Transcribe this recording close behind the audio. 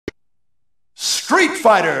Street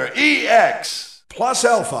Fighter EX plus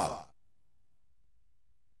Alpha.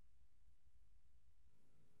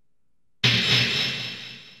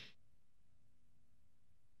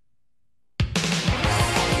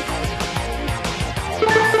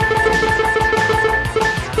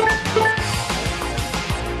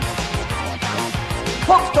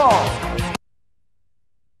 Foxball.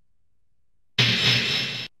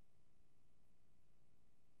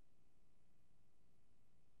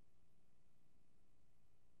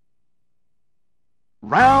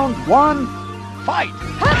 Round one, fight!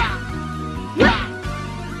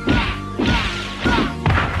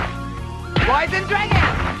 Rising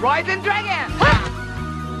Dragon! Rising Dragon!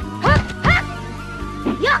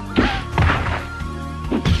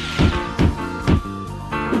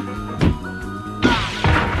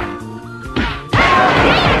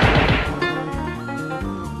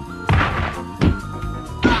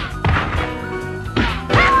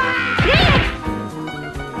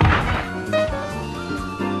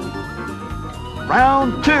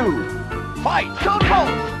 Round two, fight! Shoulder pose!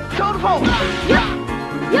 Shoulder pose!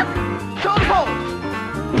 Shoulder pose!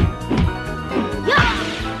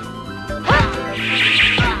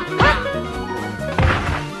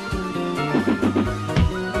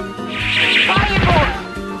 Fire pose!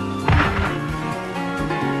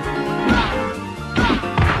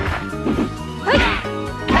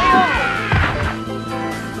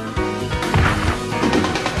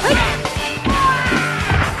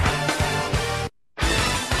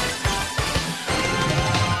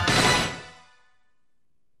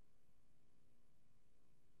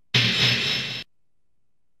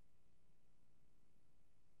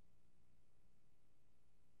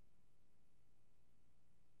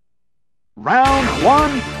 Round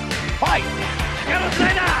one, fight! Shadow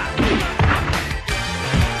Slider!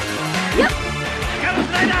 Yep! Shadow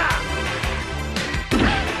Slider!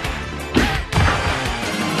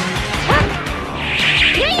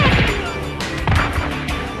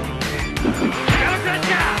 Shadow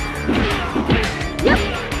Cruncher! Yep!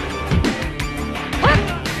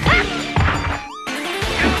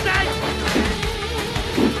 Shadow Slice!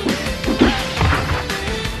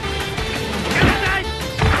 Shadow Slice!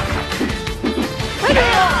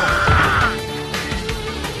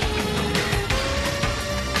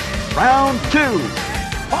 Round two,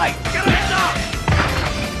 fight! Get him stop!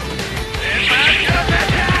 Stand back, get him back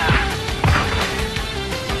down!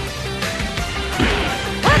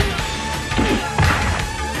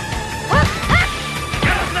 Get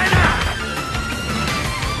him Slider!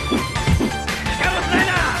 Get him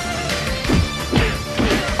Slider!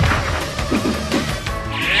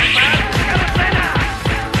 Stand back, get him Slider!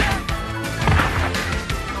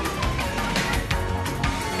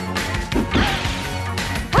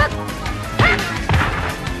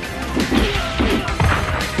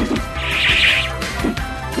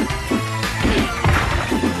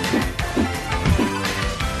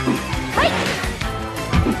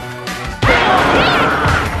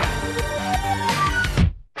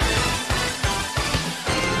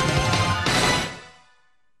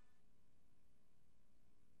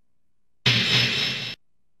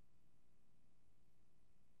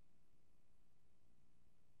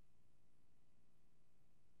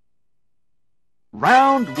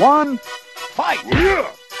 Round one, fight! Yeah.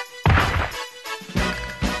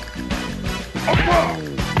 Upper.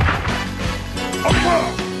 Upper.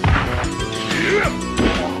 Yeah.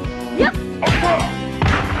 Yep! Upper.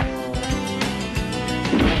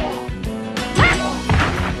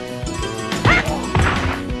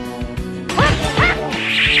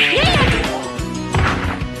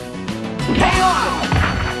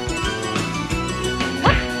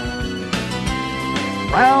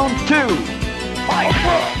 Round two, fight!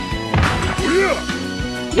 Upper. Yeah.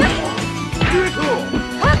 Vehicle.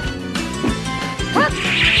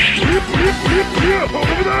 Yeah.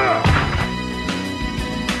 Over there.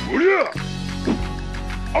 Yeah.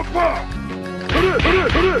 Upper.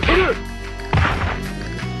 Hurry.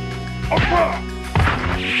 Upper.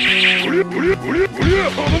 Yeah.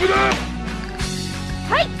 Over there.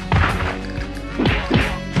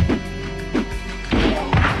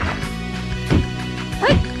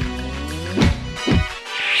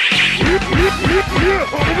 Yeah,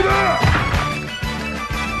 over there!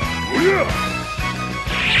 Yeah!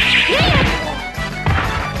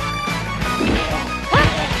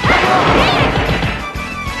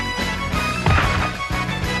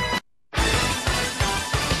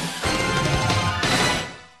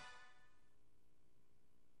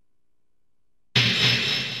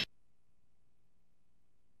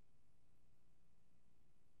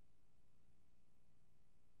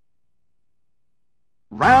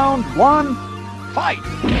 Round one, fight!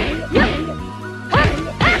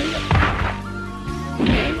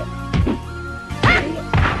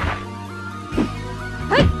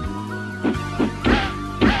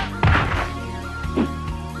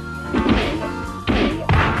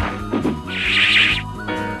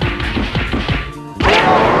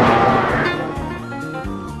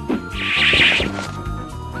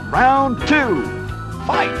 Round 2.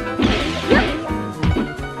 Fight!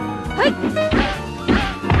 はい。ソ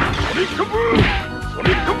ニックブームソニ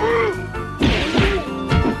ックブーム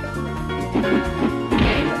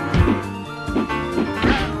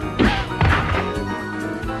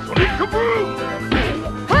ソニックブーム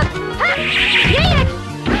はっはっイエイエイ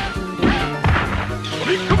ソ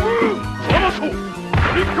ニックブームサラマソソニ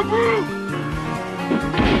ックブーム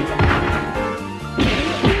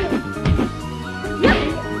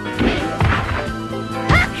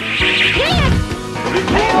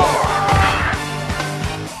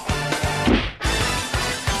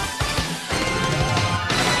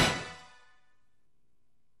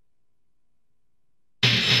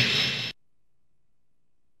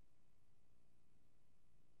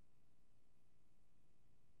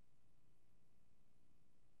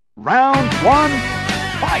Round 1.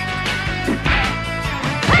 Fight!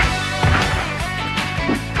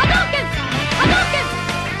 波動拳波動拳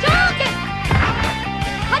超拳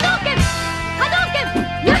波動拳波動拳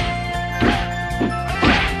やっ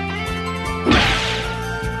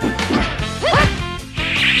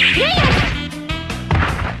イエイエイ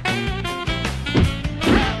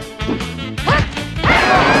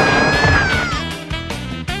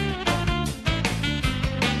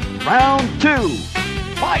Round 2.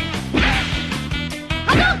 Fight!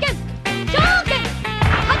 波動拳超拳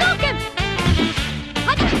波動拳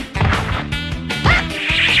波動あっイ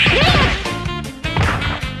エイエイ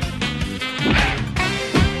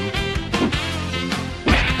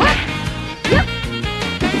はっやっ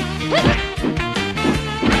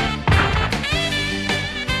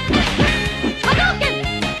波動拳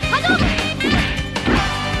波動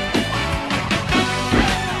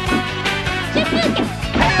疾風拳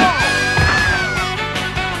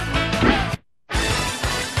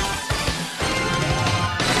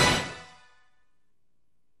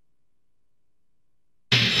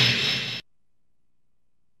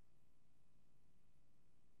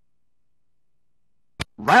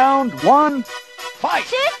Round 1. Fight!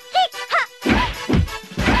 出撃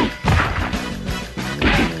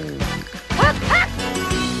はっはっ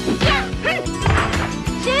やっ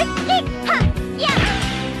出撃はっやっ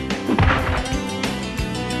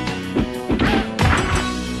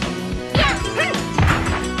やっは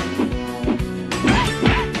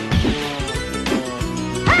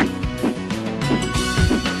っ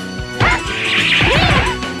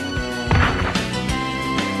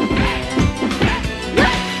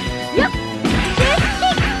やっ出撃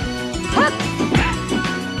はっ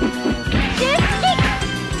出撃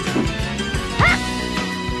はっ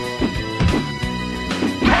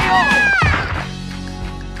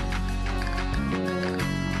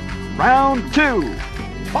Round 2.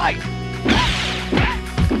 Fight!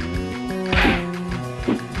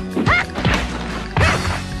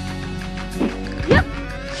 やっ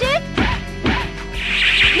出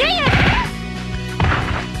イエイエイ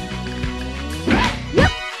やっやっ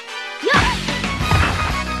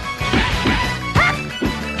はっ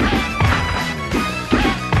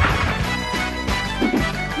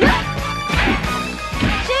やっ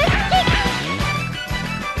出撃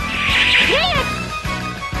イエイエイ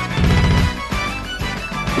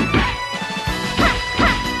はっはっ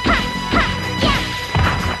はっはっやっ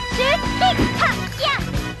出撃はっやっ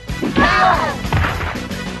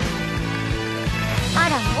あ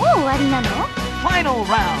らもう終わりなの Final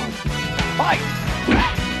round. Fight!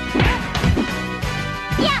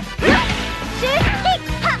 やっ出撃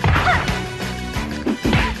はっはっ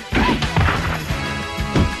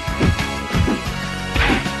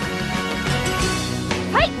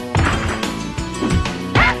はい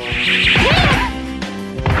はっイエ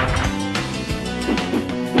イ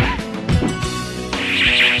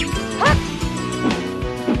エイはっ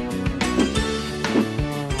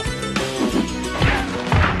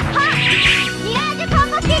はっミラージュコ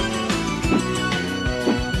ンボキック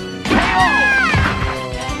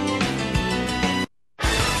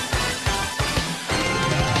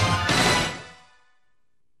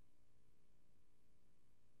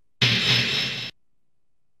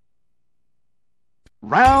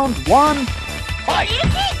Round 1. Fight!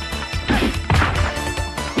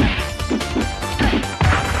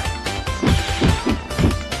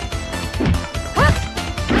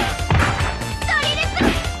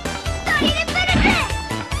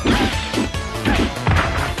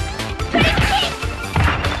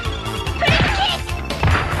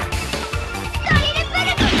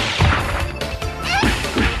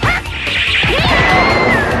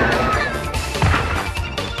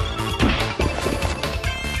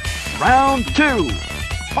 Round 2.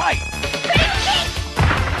 Fight! フリップキック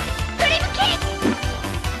フリップキック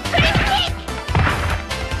フリップキック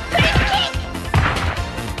フリップキッ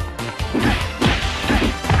ク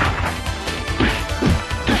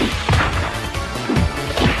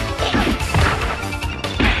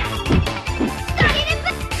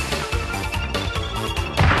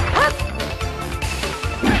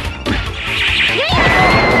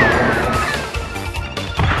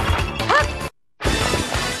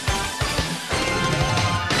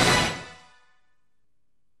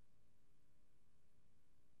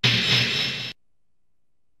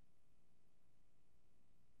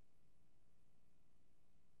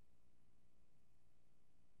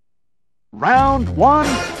Round one,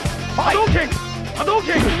 fight! Hadouken!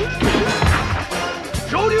 Hadouken!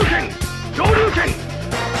 Shoryuken! Shoryuken!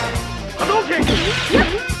 Hadouken!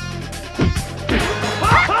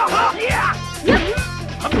 Ha ha ha! Yeah!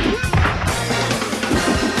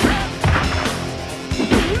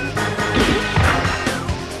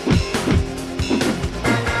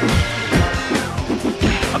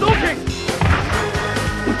 Hadouken!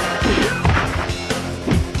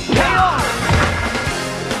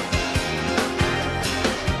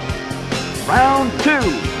 Round two,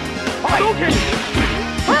 fight! Hadouken!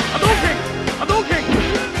 Hadouken! Hadouken!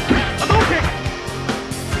 Hadouken!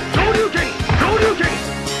 Shoryuken! Shoryuken!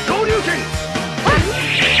 Shoryuken! Shoryuken!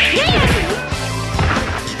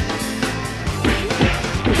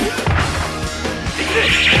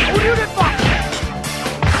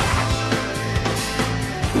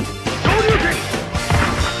 Shoryuken!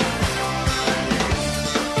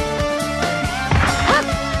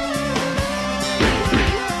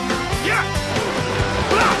 Yeah!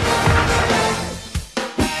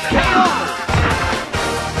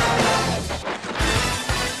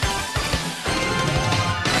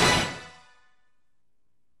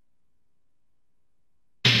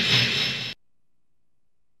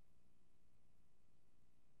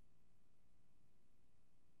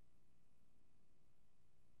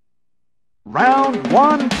 Round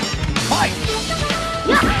one, fight!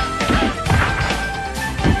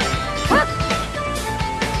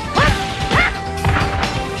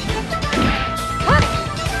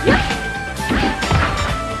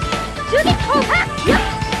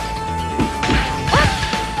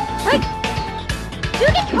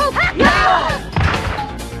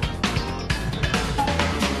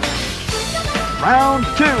 Round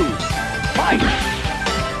two, fight!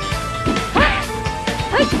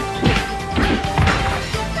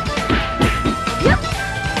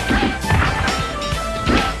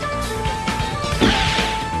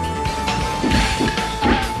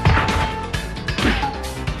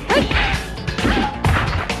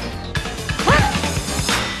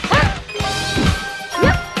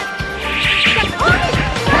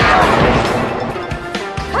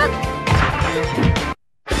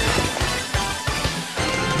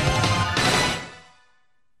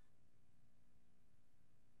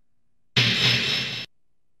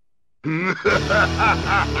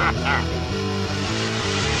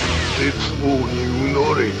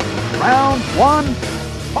 Round one,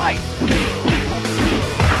 fight!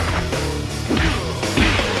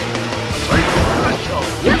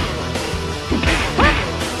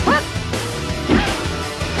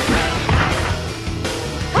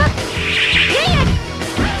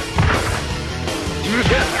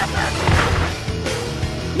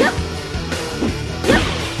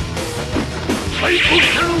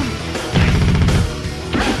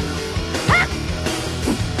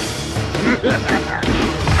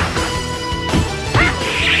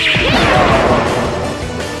 Yeah!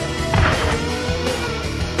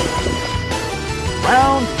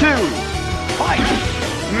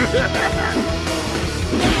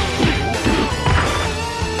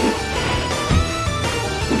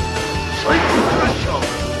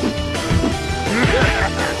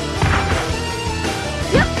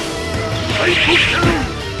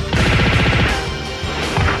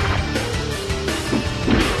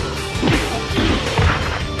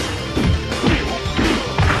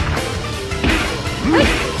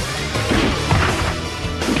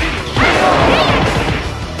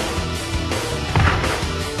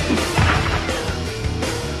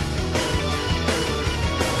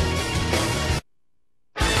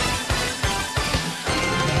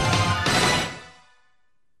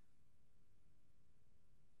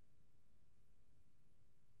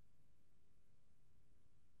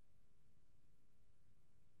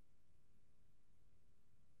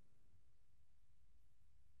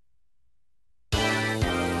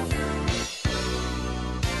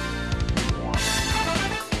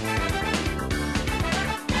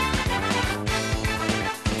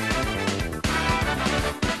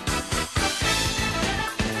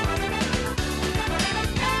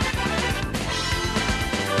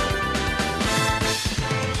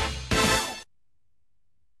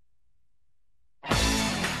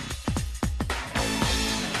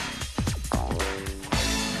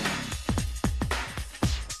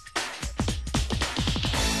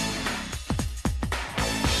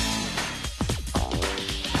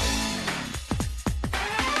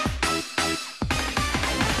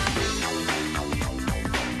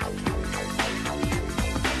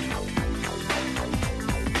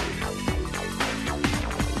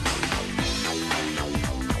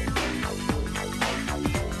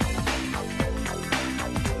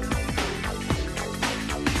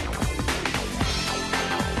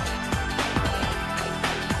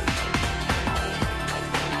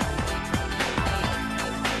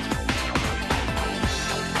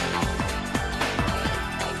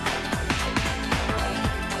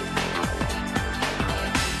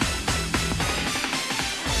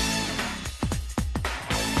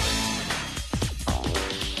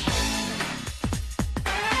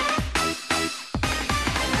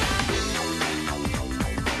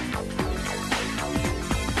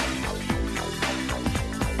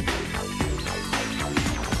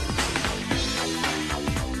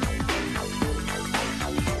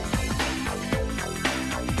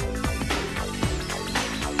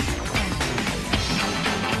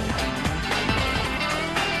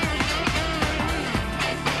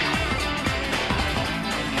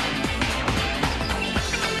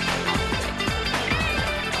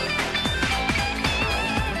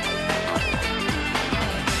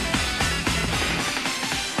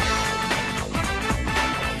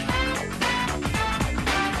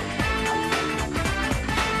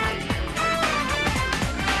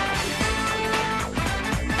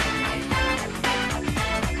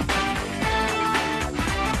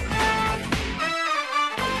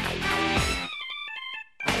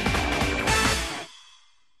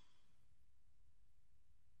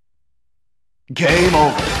 Game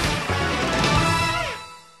over.